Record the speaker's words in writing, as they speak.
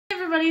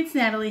everybody, it's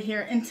Natalie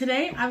here, and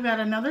today I've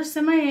got another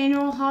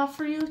semi-annual haul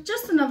for you,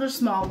 just another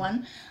small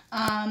one.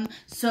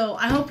 So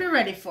I hope you're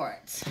ready for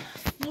it.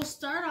 We'll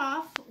start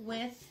off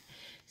with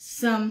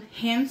some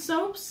hand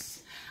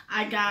soaps.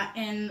 I got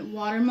in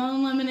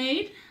Watermelon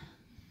Lemonade.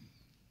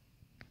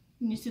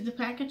 Can you see the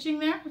packaging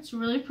there? It's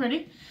really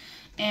pretty.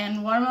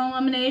 And Watermelon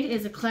Lemonade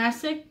is a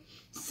classic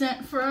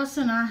scent for us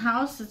in our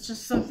house. It's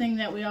just something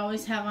that we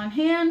always have on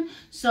hand.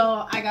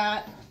 So I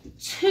got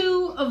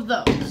 2 of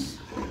those.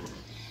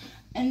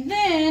 And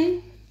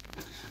then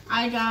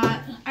I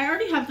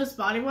already have this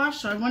body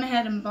wash, so I went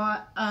ahead and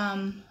bought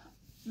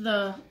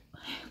the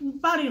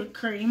body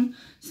cream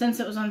since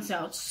it was on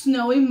sale. It's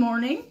Snowy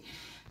Morning.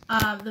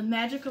 The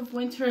magic of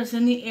winter is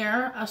in the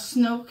air, a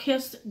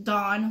snow-kissed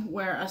dawn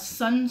where a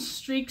sun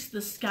streaks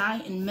the sky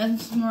in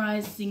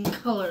mesmerizing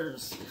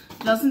colors.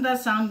 Doesn't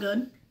that sound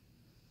good?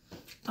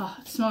 Oh,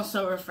 it smells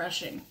so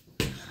refreshing.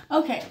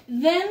 Okay,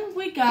 then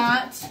we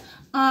got,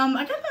 I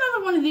got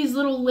another one of these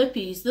little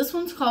lippies. This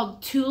one's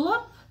called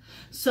Tulip,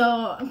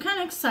 so I'm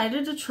kind of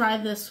excited to try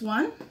this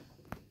one.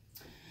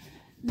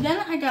 Then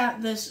I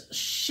got this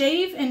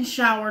Shave and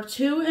Shower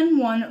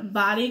 2-in-1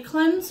 Body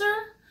Cleanser.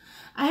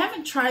 I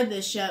haven't tried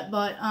this yet,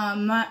 but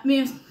my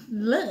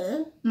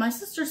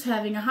sister's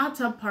having a hot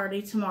tub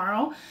party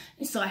tomorrow,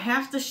 so I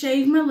have to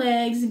shave my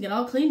legs and get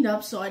all cleaned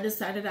up, so I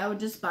decided I would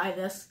just buy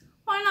this.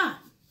 Why not?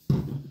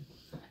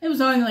 It was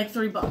only like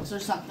 $3 or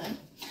something.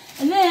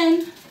 And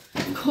then,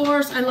 of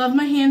course, I love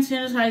my hand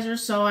sanitizer,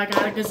 so I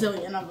got a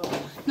gazillion of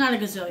them. Not a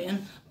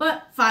gazillion,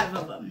 but 5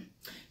 of them.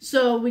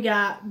 So we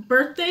got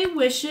Birthday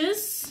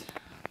Wishes.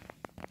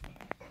 I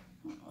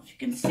don't know if you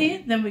can see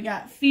it. Then we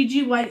got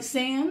Fiji White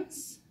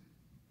Sands.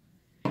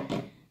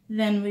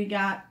 Then we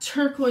got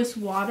Turquoise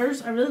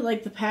Waters. I really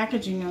like the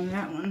packaging on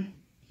that one.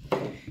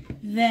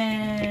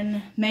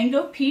 Then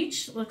Mango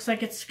Peach. Looks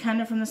like it's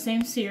kind of from the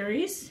same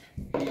series.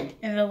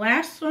 And the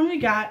last one we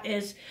got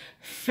is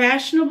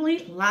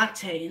Fashionably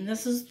Latte. And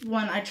this is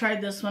one, I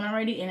tried this one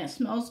already and it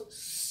smells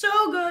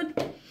so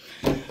good.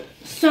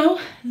 So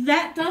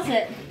that does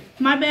it.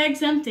 My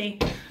bag's empty.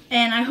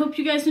 And I hope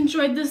you guys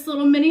enjoyed this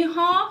little mini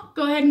haul.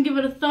 Go ahead and give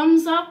it a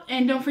thumbs up.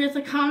 And don't forget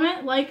to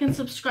comment, like, and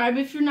subscribe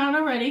if you're not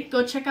already.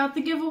 Go check out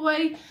the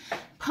giveaway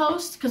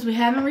post because we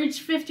haven't reached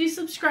 50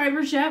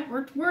 subscribers yet.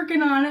 We're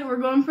working on it. We're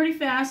going pretty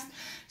fast.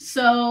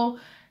 So,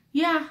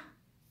 yeah.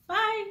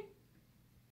 Bye.